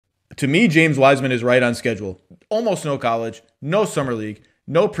To me, James Wiseman is right on schedule. Almost no college, no summer league,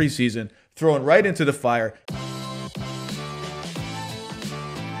 no preseason, thrown right into the fire.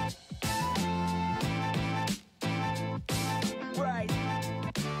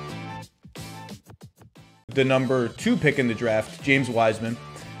 The number 2 pick in the draft, James Wiseman,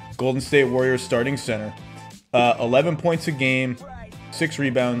 Golden State Warriors starting center. 11 points a game, 6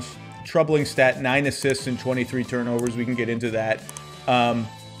 rebounds, troubling stat, 9 assists and 23 turnovers. We can get into that.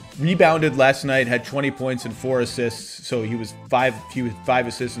 Rebounded last night, had 20 points and 4 assists, so he was 5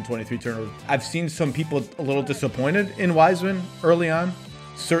 assists and 23 turnovers. I've seen some people a little disappointed in Wiseman early on.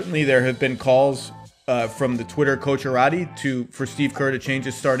 Certainly there have been calls from the Twitter coach Arati for Steve Kerr to change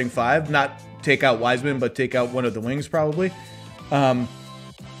his starting 5, not take out Wiseman, but take out one of the wings probably. I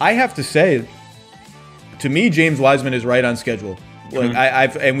have to say, to me, James Wiseman is right on schedule.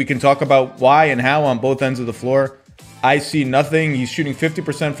 Like and we can talk about why and how on both ends of the floor. I see nothing. He's shooting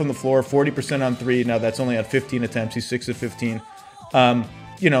 50% from the floor, 40% on 3. Now that's only on 15 attempts. He's 6 of 15.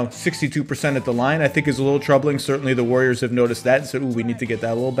 62% at the line, I think is a little troubling. Certainly the Warriors have noticed that and said, ooh, we need to get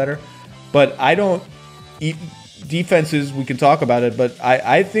that a little better. But I don't eat defenses. We can talk about it, but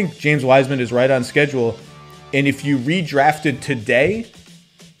I think James Wiseman is right on schedule. And if you redrafted today,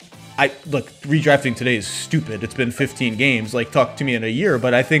 redrafting today is stupid. It's been 15 games. Like, talk to me in a year.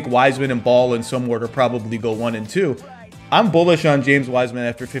 But I think Wiseman and Ball in some order probably go 1 and 2. I'm bullish on James Wiseman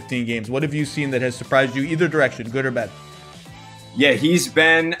after 15 games. What have you seen that has surprised you either direction, good or bad? Yeah, he's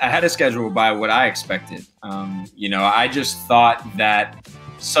been ahead of schedule by what I expected. I just thought that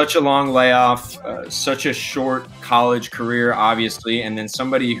such a long layoff, such a short college career, obviously, and then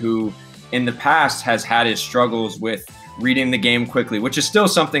somebody who in the past has had his struggles with reading the game quickly, which is still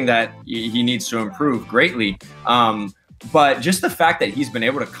something that he needs to improve greatly. But just the fact that he's been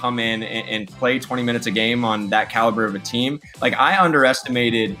able to come in and play 20 minutes a game on that caliber of a team, like, I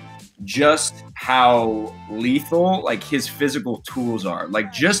underestimated just how lethal like his physical tools are,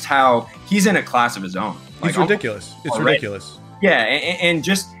 like just how he's in a class of his own. Like, it's ridiculous. It's ridiculous. Yeah, and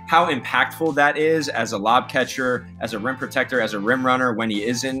just how impactful that is as a lob catcher, as a rim protector, as a rim runner when he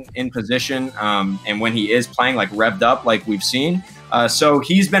is in position, and when he is playing like revved up like we've seen. So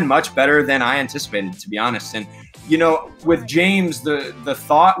he's been much better than I anticipated, to be honest. And, with James, the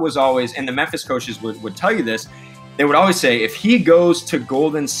thought was always, and the Memphis coaches would tell you this, they would always say, if he goes to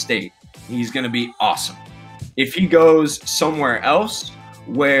Golden State, he's going to be awesome. If he goes somewhere else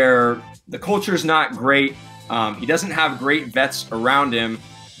where the culture is not great, he doesn't have great vets around him,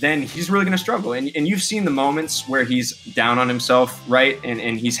 then he's really going to struggle. And you've seen the moments where he's down on himself, right?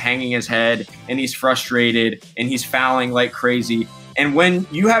 And he's hanging his head and he's frustrated and he's fouling like crazy. And when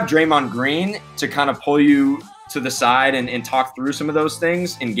you have Draymond Green to kind of pull you to the side and talk through some of those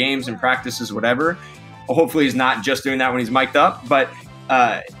things in games and practices, whatever, hopefully he's not just doing that when he's mic'd up, but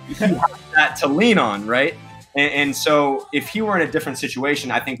he has that to lean on, right? And so if he were in a different situation,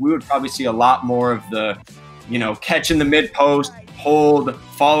 I think we would probably see a lot more of the, catch in the mid post, hold,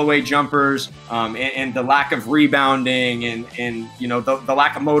 fall away jumpers, and the lack of rebounding and the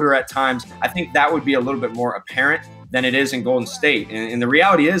lack of motor at times. I think that would be a little bit more apparent than it is in Golden State. And the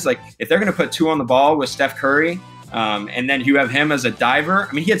reality is, like, if they're going to put 2 on the ball with Steph Curry, and then you have him as a diver.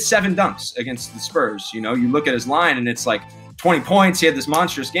 I mean, he had 7 dunks against the Spurs. You look at his line and it's like 20 points. He had this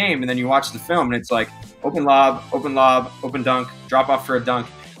monstrous game. And then you watch the film and it's like open lob, open dunk, drop off for a dunk.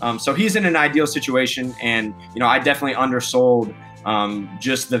 So he's in an ideal situation. And, I definitely undersold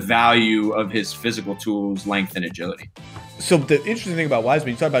just the value of his physical tools, length, and agility. So the interesting thing about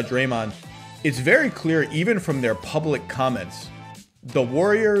Wiseman, you talk about Draymond, it's very clear even from their public comments, the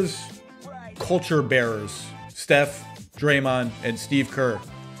Warriors culture bearers, Steph, Draymond, and Steve Kerr,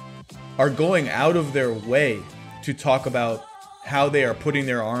 are going out of their way to talk about how they are putting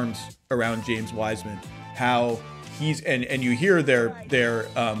their arms around James Wiseman, how he's and you hear their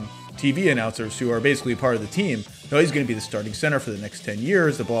TV announcers who are basically part of the team. No, he's going to be the starting center for the next 10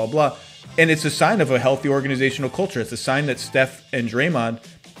 years, the blah, blah. And it's a sign of a healthy organizational culture. It's a sign that Steph and Draymond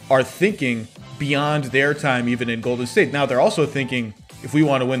are thinking beyond their time, even in Golden State. Now, they're also thinking, if we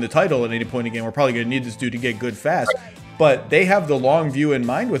want to win the title at any point in the game, we're probably going to need this dude to get good fast. But they have the long view in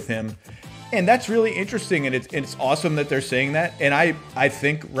mind with him. And that's really interesting. And it's awesome that they're saying that. And I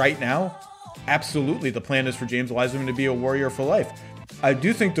think right now, absolutely, the plan is for James Wiseman to be a Warrior for life. I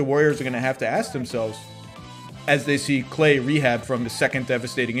do think the Warriors are going to have to ask themselves, as they see Clay rehab from his second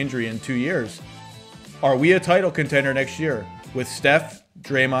devastating injury in 2 years, are we a title contender next year with Steph,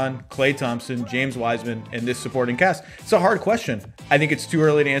 Draymond, Klay Thompson, James Wiseman, and this supporting cast? It's a hard question. I think it's too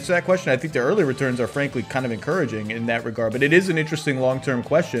early to answer that question. I think their early returns are frankly kind of encouraging in that regard, but it is an interesting long-term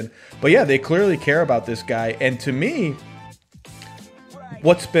question. But yeah, they clearly care about this guy. And to me,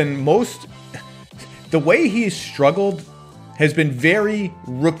 what's been most, the way he's struggled has been very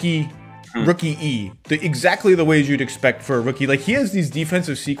rookie-y. Exactly the ways you'd expect for a rookie. Like, he has these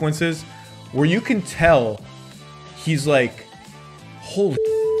defensive sequences where you can tell he's like, holy,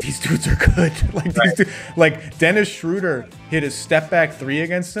 these dudes are good. Like, like Dennis Schroeder hit a step back 3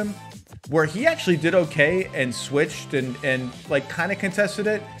 against him, where he actually did okay and switched and like kind of contested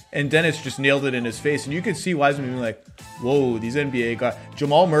it, and Dennis just nailed it in his face. And you could see Wiseman being like, whoa, these NBA guys.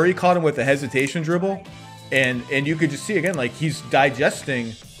 Jamal Murray caught him with a hesitation dribble, and you could just see again, like, he's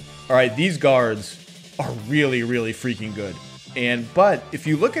digesting, all right, these guards are really, really freaking good. But if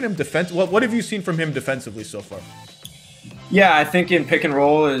you look at him what have you seen from him defensively so far? Yeah, I think in pick and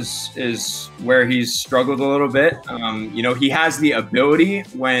roll is where he's struggled a little bit. You know, he has the ability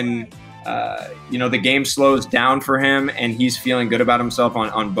when you know, the game slows down for him and he's feeling good about himself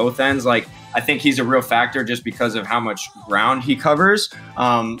on both ends. Like, I think he's a real factor just because of how much ground he covers.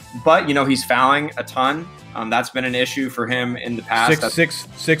 But, you know, he's fouling a ton. That's been an issue for him in the past.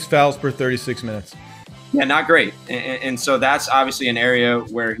 Six fouls per 36 minutes. Yeah, not great. And so that's obviously an area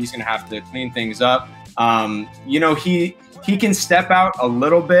where he's going to have to clean things up. You know, he can step out a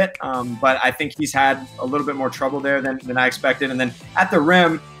little bit, but I think he's had a little bit more trouble there than I expected. And then at the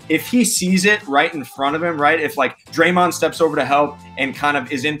rim, if he sees it right in front of him, right, if like Draymond steps over to help and kind of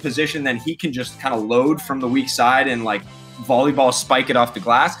is in position, then he can just kind of load from the weak side and like volleyball spike it off the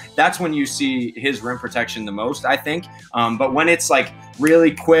glass. That's when you see his rim protection the most, I think. But when it's like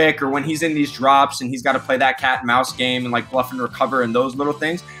really quick, or when he's in these drops and he's got to play that cat and mouse game and like bluff and recover and those little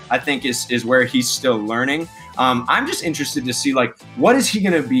things, I think is where he's still learning. I'm just interested to see, like, what is he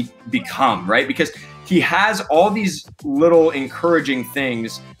going to become, right? Because he has all these little encouraging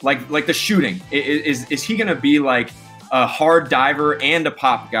things, like the shooting. Is he going to be like a hard diver and a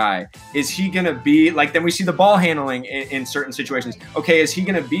pop guy? Is he going to be like, then we see the ball handling in certain situations. Okay, is he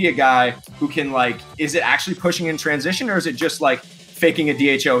going to be a guy who can, like, is it actually pushing in transition, or is it just like faking a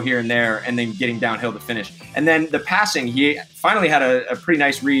DHO here and there and then getting downhill to finish? And then the passing, he finally had a pretty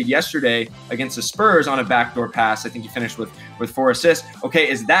nice read yesterday against the Spurs on a backdoor pass. I think he finished with 4 assists. Okay,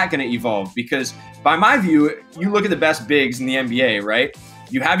 is that going to evolve? Because by my view, you look at the best bigs in the NBA, right?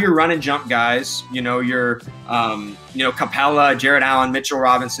 You have your run and jump guys, you know, your, you know, Capella, Jared Allen, Mitchell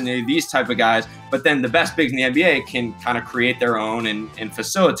Robinson, these type of guys. But then the best bigs in the NBA can kind of create their own and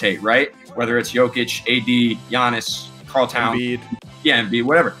facilitate, right? Whether it's Jokic, AD, Giannis, Karl Towns, Embiid,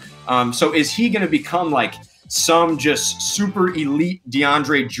 whatever. So is he going to become like some just super elite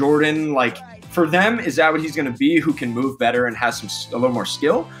DeAndre Jordan? Like, for them, is that what he's going to be, who can move better and has a little more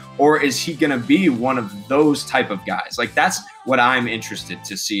skill? Or is he going to be one of those type of guys? Like, that's what I'm interested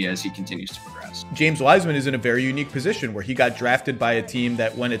to see as he continues to progress. James Wiseman is in a very unique position where he got drafted by a team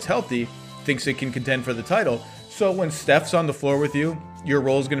that, when it's healthy, thinks it can contend for the title. So when Steph's on the floor with you, your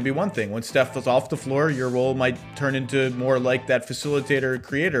role is going to be one thing. When Steph is off the floor, your role might turn into more like that facilitator,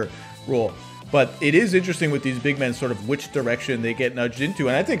 creator role. But it is interesting with these big men, sort of which direction they get nudged into.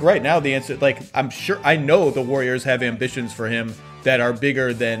 And I think right now the answer, like, I know the Warriors have ambitions for him that are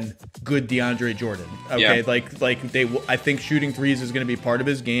bigger than good DeAndre Jordan. Okay, yeah. I think shooting threes is going to be part of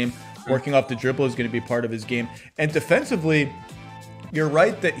his game. Working off the dribble is going to be part of his game. And defensively, you're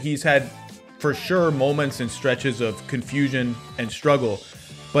right that he's had, for sure, moments and stretches of confusion and struggle.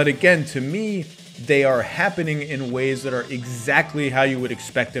 But again, to me, they are happening in ways that are exactly how you would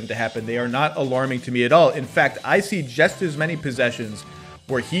expect them to happen. They are not alarming to me at all. In fact, I see just as many possessions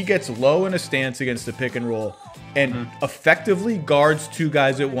where he gets low in a stance against the pick and roll and effectively guards 2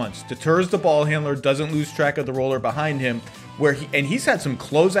 guys at once, deters the ball handler, doesn't lose track of the roller behind him, he's had some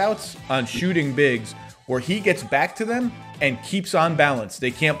closeouts on shooting bigs where he gets back to them and keeps on balance. They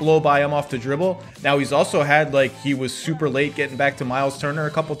can't blow by him off the dribble. Now, he's also had, like, he was super late getting back to Miles Turner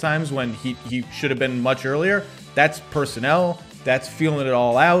a couple times when he should have been much earlier. That's personnel. That's feeling it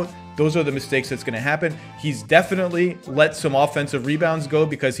all out. Those are the mistakes that's going to happen. He's definitely let some offensive rebounds go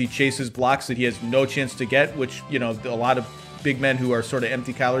because he chases blocks that he has no chance to get, which, you know, a lot of big men who are sort of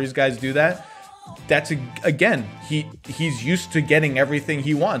empty calories guys do that. That's, again, he's used to getting everything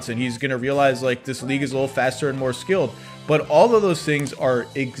he wants, and he's going to realize, like, this league is a little faster and more skilled. But all of those things are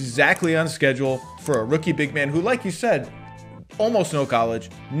exactly on schedule for a rookie big man who, like you said, almost no college,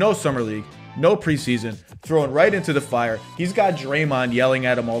 no summer league, no preseason, thrown right into the fire. He's got Draymond yelling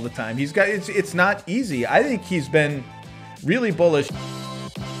at him all the time. It's not easy. I think he's been really bullish.